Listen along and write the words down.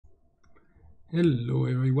Hello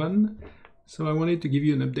everyone. So I wanted to give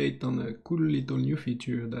you an update on a cool little new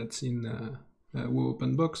feature that's in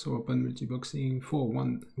WowOpenBox or Open Multiboxing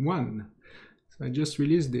 4.1.1. So I just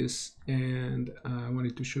released this and I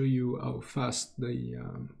wanted to show you how fast the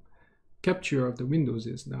capture of the windows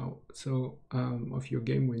is now. So of your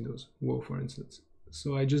game windows, WoW for instance.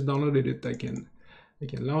 So I just downloaded it. I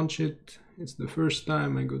can launch it. It's the first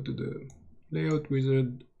time I go to the layout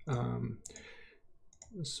wizard.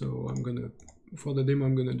 So I'm gonna, for the demo,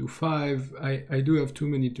 I'm gonna do 5. I do have 2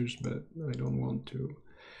 monitors, but I don't want to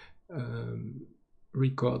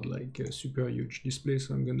record like a super huge display,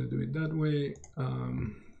 so I'm gonna do it that way.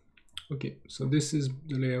 Okay, so this is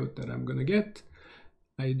the layout that I'm gonna get.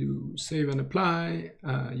 I do save and apply.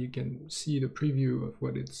 You can see the preview of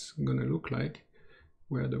what it's gonna look like,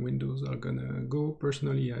 where the windows are gonna go.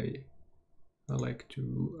 Personally, I like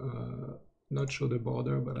to not show the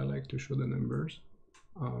border, but I like to show the numbers.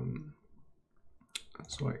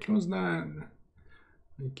 So I close that.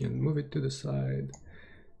 I can move it to the side,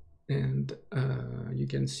 and you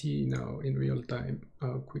can see now in real time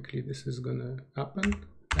how quickly this is gonna happen.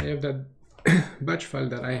 I have that batch file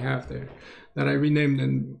that I have there that I renamed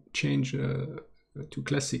and changed to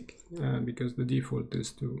classic because the default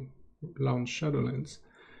is to launch Shadowlands.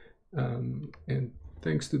 And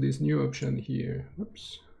thanks to this new option here,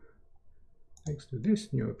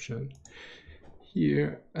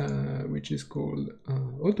 here, which is called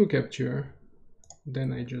auto capture,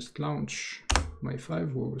 then I just launch my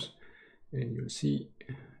 5 wows and you'll see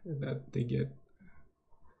that they get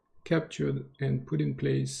captured and put in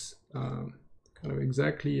place kind of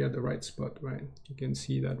exactly at the right spot, right? You can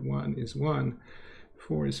see that 1 is 1,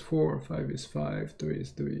 4 is 4, 5 is 5, 3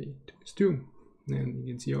 is 3, 2 is 2, and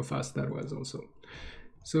you can see how fast that was also.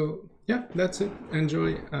 So yeah, that's it.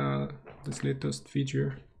 Enjoy this latest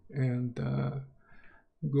feature, and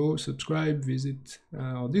go subscribe, visit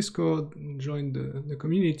our Discord, join the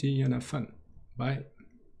community, and have fun. Bye.